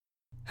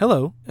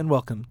Hello, and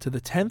welcome to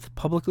the 10th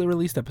publicly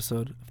released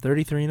episode of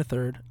 33 and a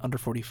Third Under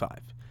 45.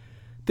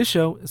 This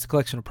show is a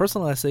collection of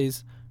personal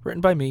essays written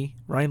by me,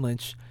 Ryan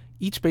Lynch,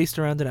 each based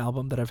around an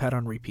album that I've had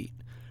on repeat.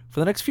 For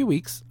the next few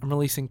weeks, I'm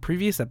releasing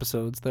previous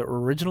episodes that were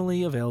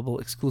originally available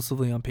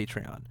exclusively on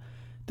Patreon.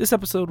 This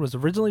episode was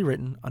originally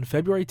written on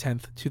February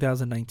 10th,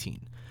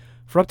 2019.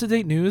 For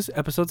up-to-date news,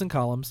 episodes, and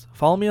columns,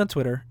 follow me on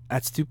Twitter,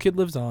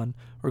 @StoopKidLivesOn,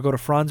 or go to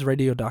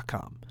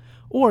franzradio.com.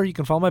 Or you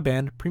can follow my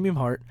band, Premium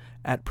Heart,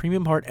 at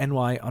Premium Heart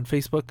NY on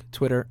Facebook,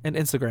 Twitter, and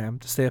Instagram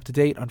to stay up to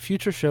date on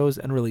future shows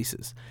and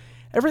releases.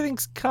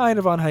 Everything's kind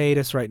of on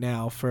hiatus right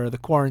now for the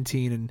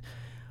quarantine and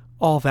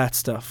all that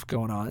stuff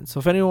going on. So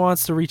if anyone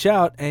wants to reach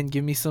out and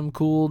give me some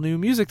cool new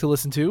music to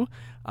listen to,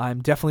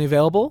 I'm definitely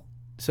available,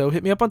 so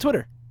hit me up on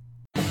Twitter.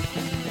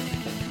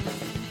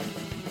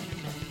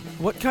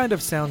 What kind of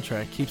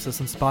soundtrack keeps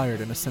us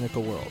inspired in a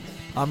cynical world?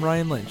 I'm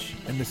Ryan Lynch,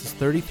 and this is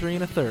 33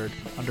 and a Third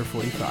Under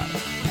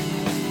 45.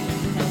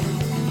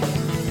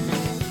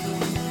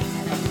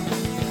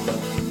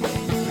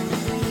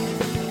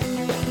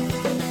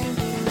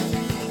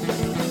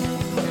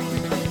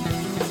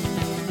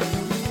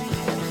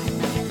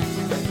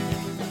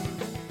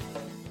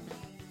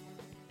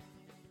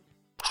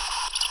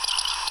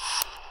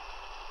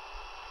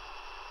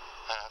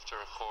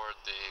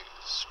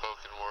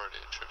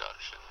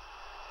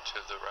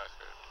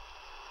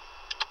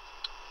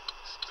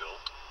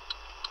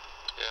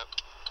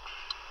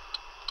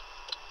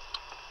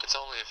 It's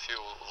only a few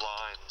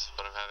lines,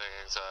 but I'm having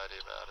anxiety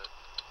about it.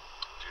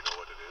 Do you know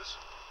what it is?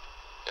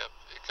 Yep,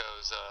 it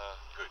goes,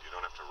 Good, you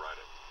don't have to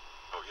write it.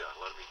 Oh yeah,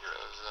 let me hear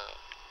it.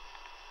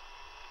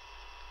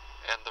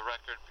 And the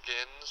record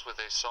begins with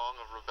a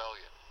song of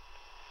rebellion.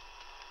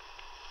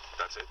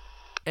 That's it?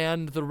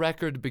 And the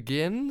record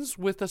begins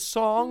with a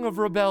song of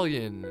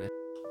rebellion.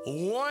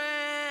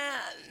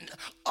 When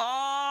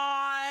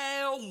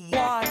I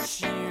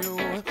watch you,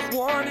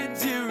 wanna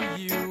do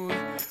you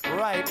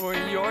right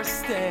where you're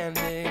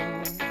standing.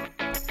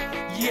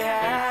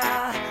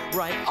 Yeah,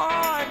 right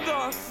on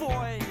the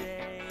foyer.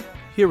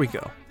 Here we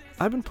go.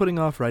 I've been putting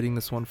off writing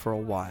this one for a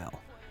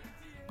while.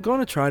 I'm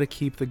going to try to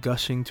keep the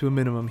gushing to a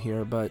minimum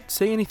here, but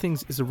Say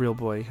Anything's Is a Real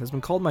Boy has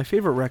been called my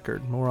favorite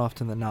record more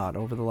often than not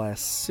over the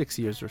last 6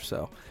 years or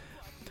so.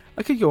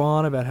 I could go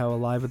on about how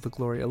Alive with the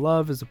Glory of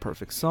Love is a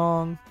perfect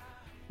song,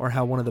 or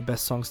how one of the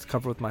best songs to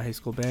cover with my high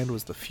school band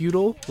was The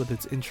Feudal with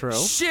its intro.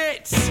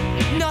 Shit!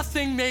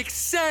 Nothing makes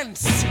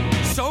sense,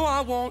 so I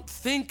won't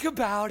think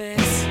about it.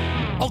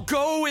 I'll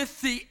go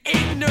with the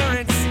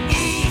ignorance.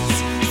 Eat,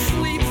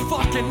 sleep,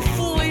 fucking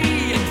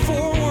flee, and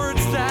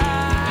forwards,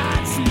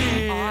 that's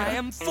me. I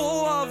am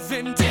full of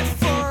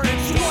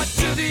indifference. What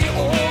do the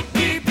old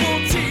people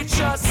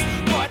teach us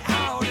but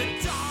how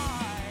to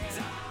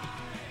die?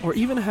 Or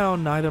even how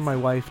neither my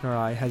wife nor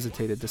I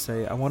hesitated to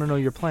say, I want to know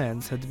your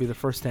plans, had to be the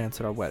first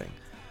dance at our wedding.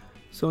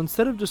 So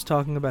instead of just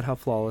talking about how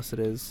flawless it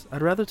is,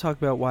 I'd rather talk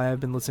about why I've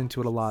been listening to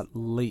it a lot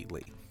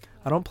lately.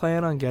 I don't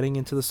plan on getting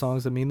into the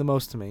songs that mean the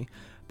most to me,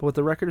 but what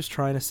the record is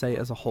trying to say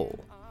as a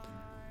whole.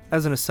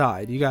 As an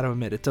aside, you gotta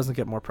admit, it doesn't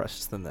get more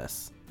precious than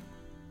this.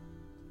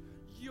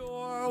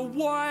 You're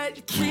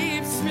what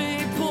keeps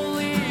me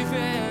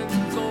believing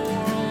the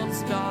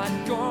world's not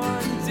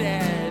gone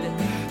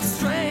dead.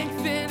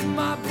 Strength in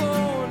my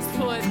bones,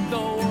 put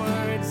the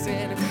words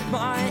in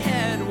my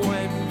head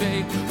when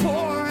they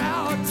pour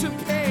out to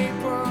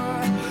paper.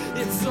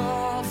 It's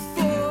all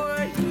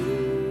for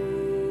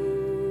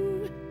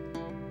you,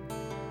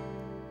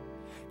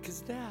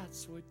 'cause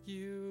that's what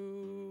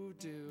you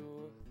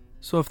do.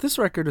 So if this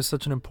record is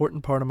such an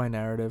important part of my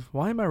narrative,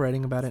 why am I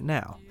writing about it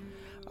now?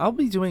 I'll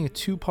be doing a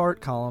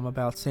 2-part column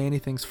about Say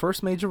Anything's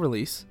first major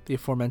release, the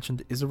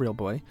aforementioned Is a Real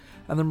Boy,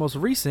 and their most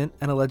recent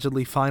and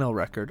allegedly final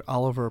record,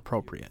 Oliver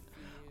Appropriate.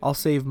 I'll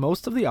save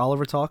most of the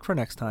Oliver talk for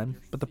next time,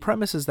 but the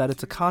premise is that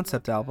it's a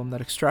concept album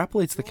that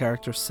extrapolates the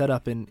character set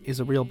up in Is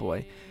a Real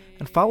Boy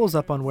and follows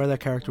up on where that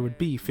character would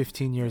be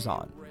 15 years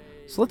on.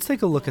 So let's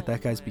take a look at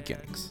that guy's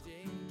beginnings.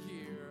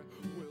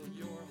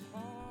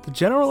 The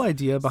general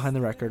idea behind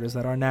the record is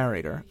that our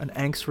narrator, an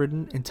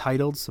angst-ridden,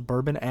 entitled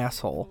suburban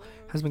asshole,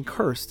 has been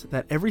cursed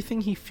that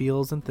everything he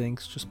feels and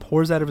thinks just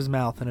pours out of his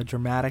mouth in a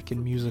dramatic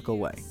and musical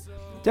way.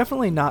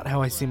 Definitely not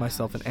how I see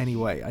myself in any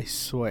way, I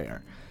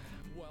swear.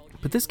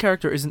 But this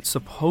character isn't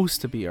supposed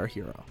to be our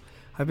hero.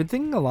 I've been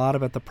thinking a lot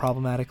about the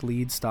problematic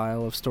lead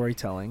style of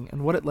storytelling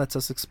and what it lets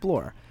us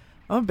explore.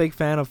 I'm a big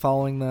fan of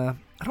following the,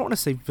 I don't want to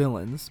say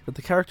villains, but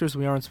the characters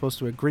we aren't supposed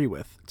to agree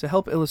with, to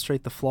help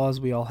illustrate the flaws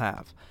we all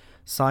have.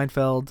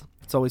 Seinfeld,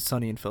 It's Always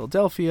Sunny in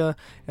Philadelphia,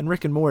 and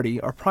Rick and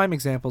Morty are prime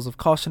examples of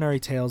cautionary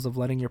tales of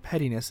letting your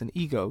pettiness and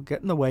ego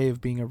get in the way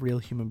of being a real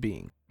human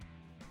being.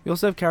 We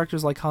also have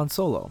characters like Han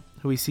Solo,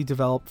 who we see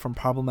develop from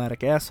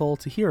problematic asshole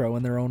to hero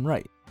in their own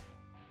right.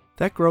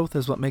 That growth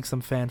is what makes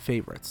them fan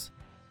favorites.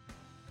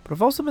 But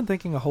I've also been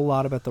thinking a whole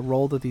lot about the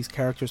role that these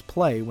characters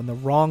play when the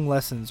wrong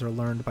lessons are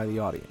learned by the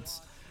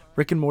audience.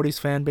 Rick and Morty's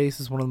fan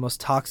base is one of the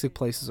most toxic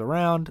places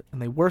around,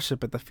 and they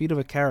worship at the feet of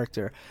a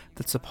character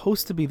that's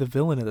supposed to be the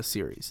villain of the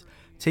series,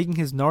 taking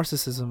his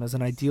narcissism as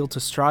an ideal to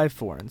strive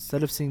for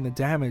instead of seeing the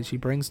damage he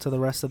brings to the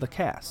rest of the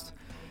cast.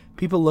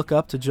 People look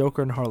up to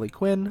Joker and Harley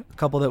Quinn, a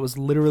couple that was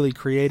literally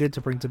created to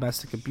bring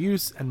domestic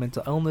abuse and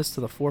mental illness to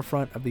the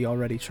forefront of the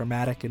already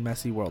traumatic and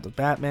messy world of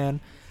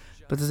Batman.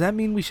 But does that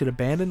mean we should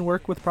abandon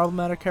work with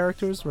problematic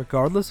characters,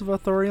 regardless of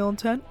authorial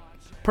intent?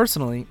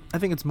 Personally, I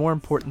think it's more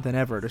important than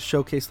ever to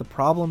showcase the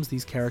problems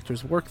these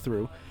characters work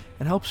through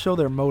and help show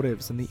their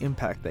motives and the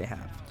impact they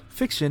have.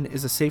 Fiction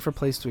is a safer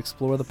place to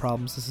explore the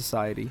problems of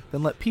society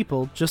than let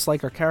people, just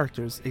like our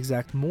characters,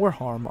 exact more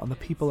harm on the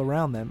people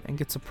around them and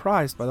get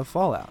surprised by the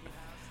fallout.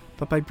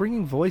 But by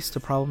bringing voice to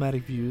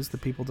problematic views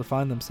that people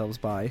define themselves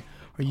by,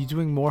 are you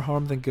doing more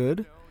harm than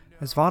good?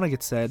 As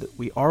Vonnegut said,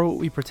 we are what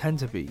we pretend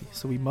to be,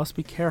 so we must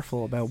be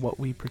careful about what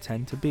we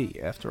pretend to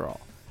be, after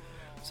all.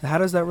 So how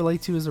does that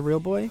relate to Is a Real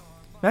Boy?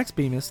 Max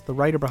Bemis, the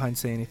writer behind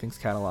Say Anything's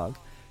catalog,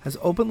 has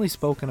openly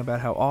spoken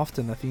about how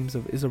often the themes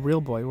of Is a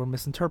Real Boy were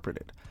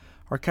misinterpreted.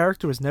 Our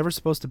character was never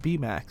supposed to be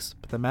Max,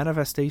 but the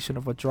manifestation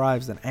of what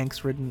drives an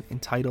angst-ridden,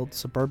 entitled,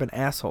 suburban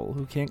asshole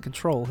who can't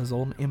control his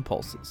own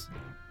impulses.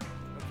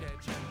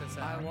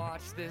 I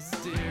watch this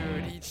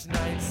dude each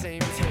night,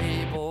 same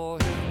table,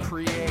 who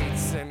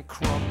creates and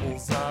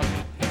crumbles up.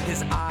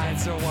 His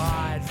eyes are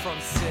wide from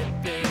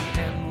sipping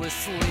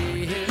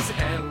endlessly his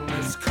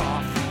endless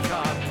coffee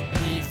cup.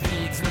 He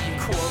feeds me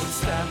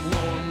quotes, that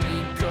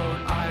lonely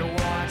goat. I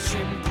watch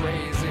him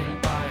grazing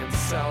by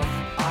himself.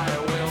 I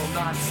will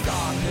not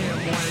stop him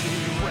when he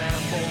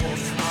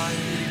rambles. I'm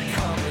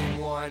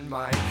becoming one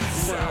myself.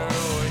 So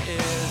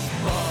is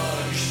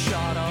Bug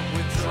shot up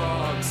with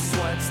drugs,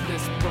 sweats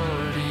this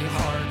birdie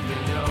hardly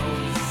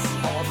knows.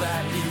 All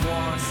that he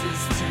wants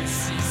is to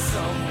see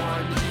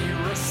someone he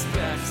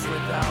respects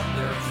without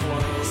their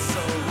clothes.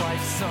 So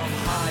like some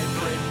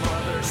hybrid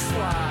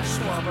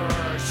mother/lover,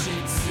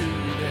 she'd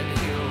soothe and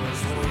heal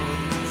his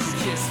wounds.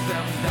 Kiss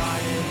them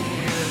dying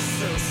ears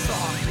so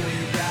softly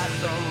that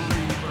the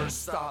reaper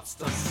stops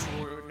to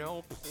swoon.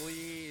 No,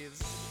 please,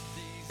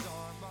 these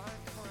are my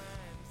friends.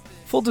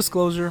 Full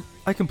disclosure,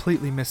 I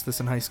completely missed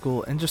this in high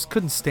school and just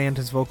couldn't stand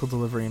his vocal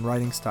delivery and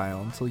writing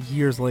style until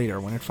years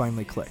later when it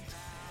finally clicked.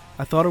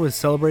 I thought it was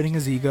celebrating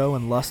his ego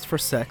and lust for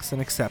sex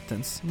and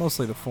acceptance,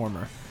 mostly the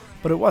former,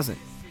 but it wasn't.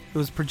 It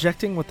was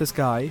projecting what this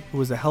guy, who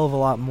was a hell of a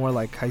lot more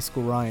like high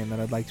school Ryan than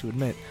I'd like to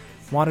admit,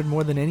 wanted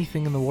more than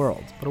anything in the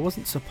world, but it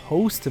wasn't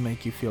supposed to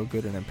make you feel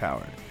good and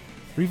empowered.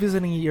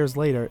 Revisiting it years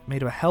later, it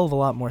made a hell of a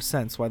lot more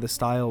sense why the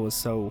style was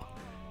so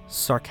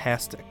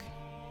sarcastic.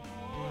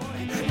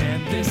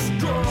 And this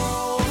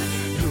girl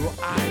who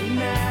I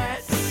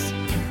met,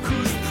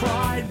 whose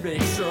pride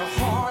makes her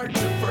hard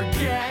to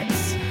forget,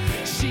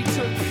 she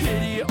took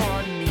pity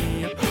on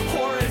me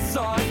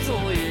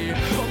horizontally,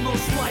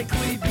 most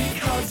likely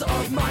because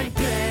of my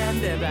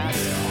band, and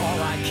that's all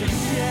I can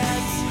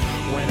get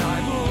when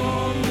I'm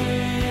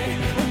lonely.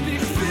 And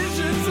these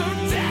visions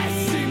of death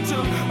seem to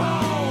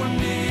own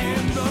me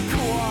in the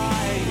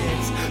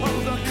quiet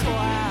of the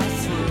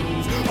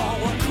classrooms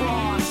all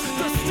across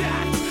the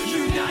stacked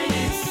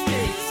United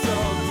States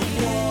of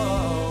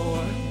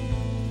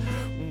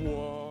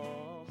whoa.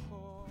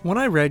 When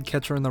I read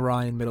Catcher in the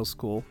Rye in middle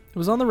school, it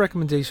was on the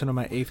recommendation of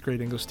my 8th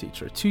grade English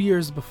teacher, 2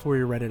 years before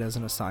we read it as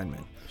an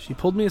assignment. She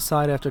pulled me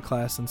aside after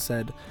class and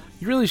said,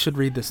 "You really should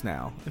read this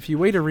now. If you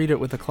wait to read it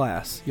with the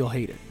class, you'll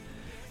hate it."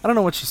 I don't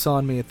know what she saw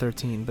in me at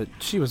 13, but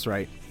she was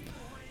right.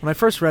 When I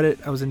first read it,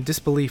 I was in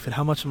disbelief at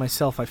how much of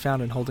myself I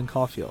found in Holden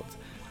Caulfield.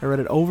 I read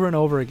it over and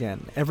over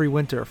again, every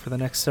winter for the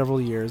next several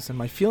years, and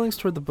my feelings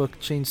toward the book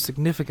changed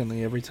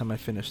significantly every time I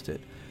finished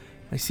it.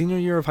 My senior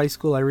year of high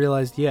school, I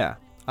realized, yeah,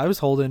 I was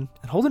Holden,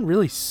 and Holden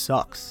really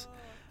sucks.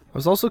 I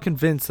was also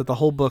convinced that the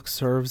whole book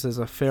serves as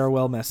a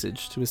farewell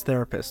message to his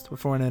therapist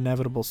before an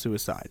inevitable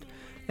suicide.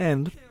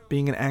 And,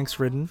 being an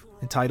angst-ridden,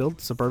 entitled,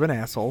 suburban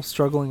asshole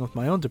struggling with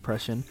my own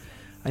depression,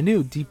 I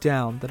knew deep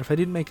down that if I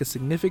didn't make a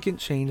significant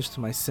change to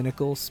my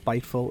cynical,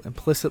 spiteful,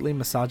 implicitly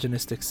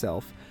misogynistic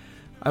self,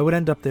 I would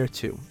end up there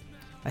too.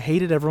 I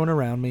hated everyone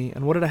around me,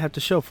 and what did I have to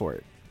show for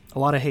it? A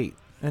lot of hate,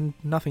 and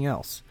nothing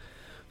else.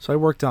 So I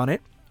worked on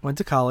it, went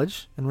to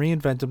college, and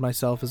reinvented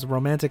myself as a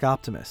romantic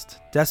optimist,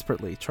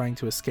 desperately trying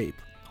to escape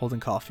Holden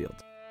Caulfield.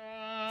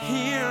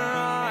 Here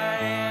I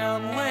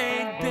am,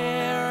 laid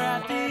bare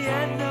at the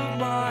end of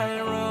my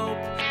rope.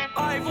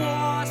 I've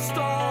lost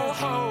all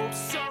hope,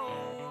 so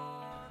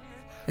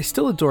I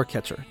still adore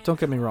Catcher, don't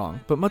get me wrong,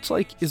 but much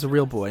like Is a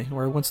Real Boy,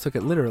 where I once took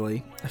it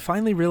literally, I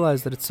finally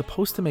realized that it's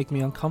supposed to make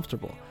me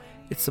uncomfortable.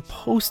 It's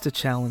supposed to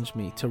challenge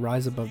me to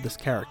rise above this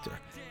character.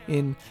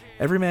 In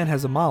Every Man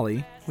Has a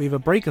Molly, we have a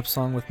breakup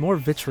song with more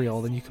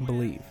vitriol than you can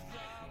believe.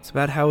 It's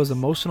about how his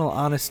emotional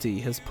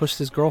honesty has pushed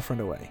his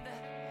girlfriend away.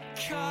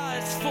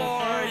 'cause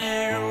for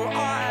you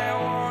I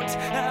won't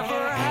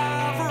ever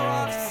have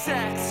rough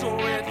sex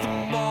with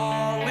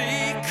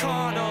Molly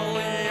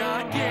Connolly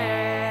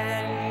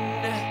again.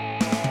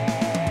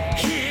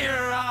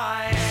 Here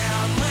I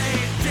am,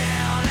 laid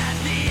down at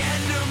the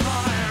end of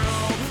my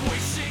rope,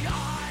 wishing I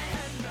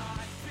had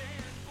not been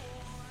born.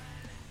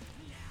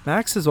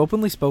 Max has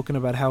openly spoken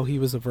about how he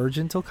was a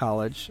virgin till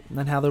college,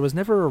 and how there was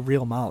never a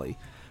real Molly.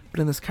 but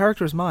in this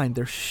character's mind,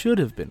 there should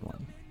have been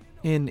one.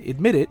 In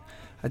Admit It,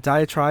 a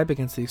diatribe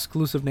against the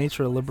exclusive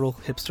nature of liberal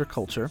hipster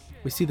culture,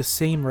 we see the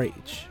same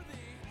rage.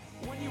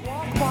 When you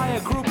walk by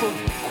a group of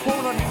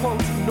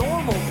quote-unquote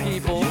normal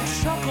people, you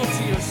chuckle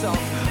to yourself,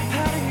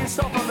 patting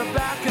yourself on the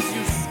back as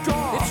you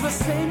scoff. It's the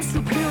same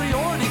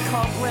superiority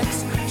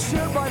complex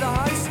shared by the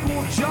high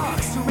school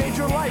jocks who made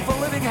your life a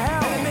living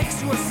hell. And it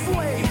makes you a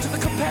slave to the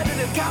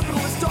competitive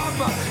capitalist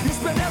dogma you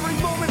spend every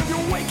moment of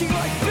your waking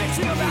life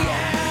bitching about.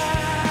 Yeah!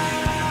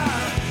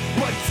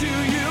 What do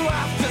you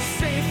have to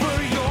say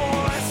for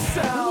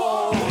yourself?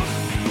 Whoa!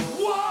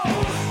 Whoa!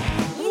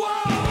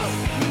 Whoa!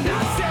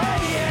 I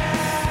said yeah!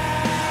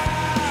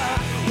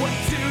 What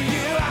do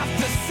you have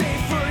to say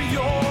for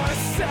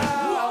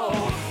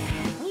yourself?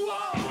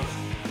 Whoa!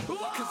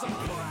 Whoa! 'Cause I'm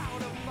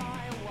proud of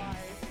my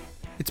wife.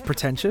 It's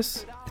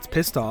pretentious, it's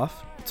pissed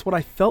off, it's what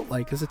I felt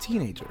like as a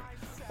teenager.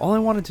 All I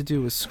wanted to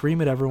do was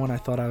scream at everyone I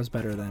thought I was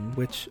better than,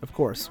 which, of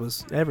course,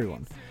 was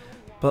everyone.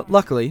 But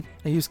luckily,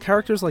 I use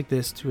characters like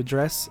this to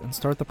address and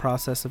start the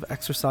process of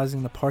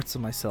exercising the parts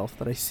of myself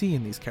that I see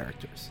in these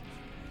characters.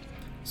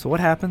 So what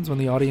happens when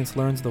the audience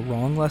learns the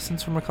wrong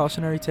lessons from A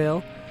Cautionary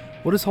Tale?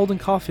 What does Holden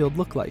Caulfield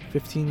look like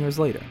 15 years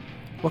later?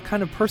 What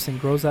kind of person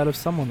grows out of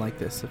someone like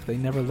this if they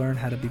never learn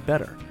how to be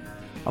better?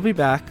 I'll be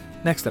back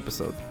next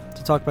episode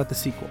to talk about the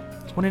sequel,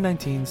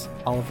 2019's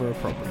Oliver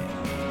Appropriate.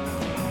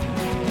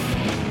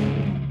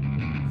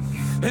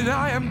 And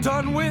I am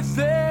done with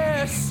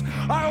this.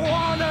 I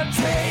wanna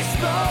taste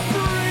the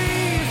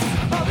breeze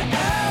of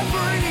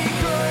every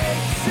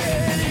great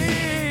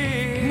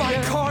city.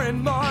 My car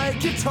and my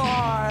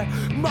guitar.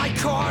 My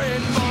car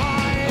and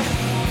my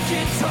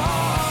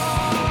guitar.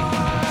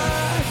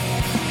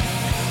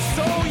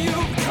 So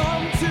you've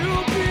come to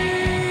be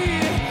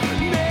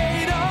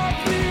made of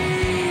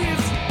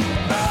these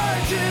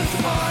urges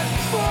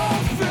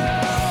unfulfilled.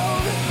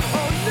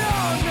 Oh no,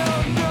 no,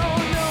 no,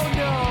 no,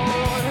 no.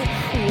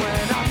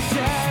 When I'm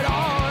dead,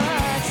 I'll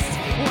rest.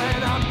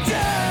 When I'm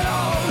dead,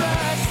 I'll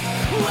rest.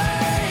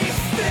 Lay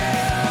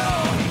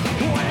still.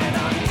 When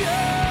I'm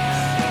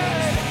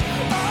dead,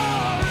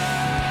 I'll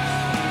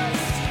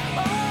rest.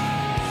 I'll rest.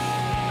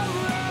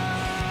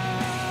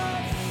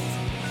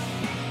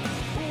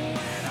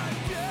 When I'm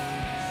dead,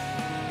 I'll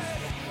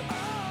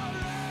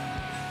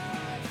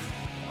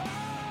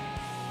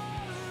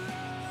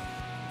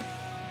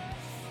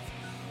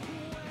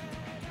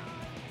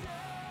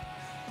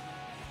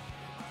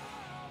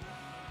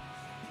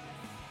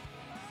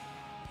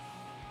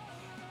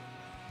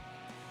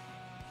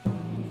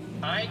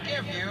I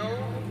give you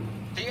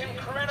the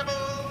incredible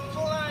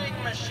flying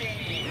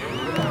machine.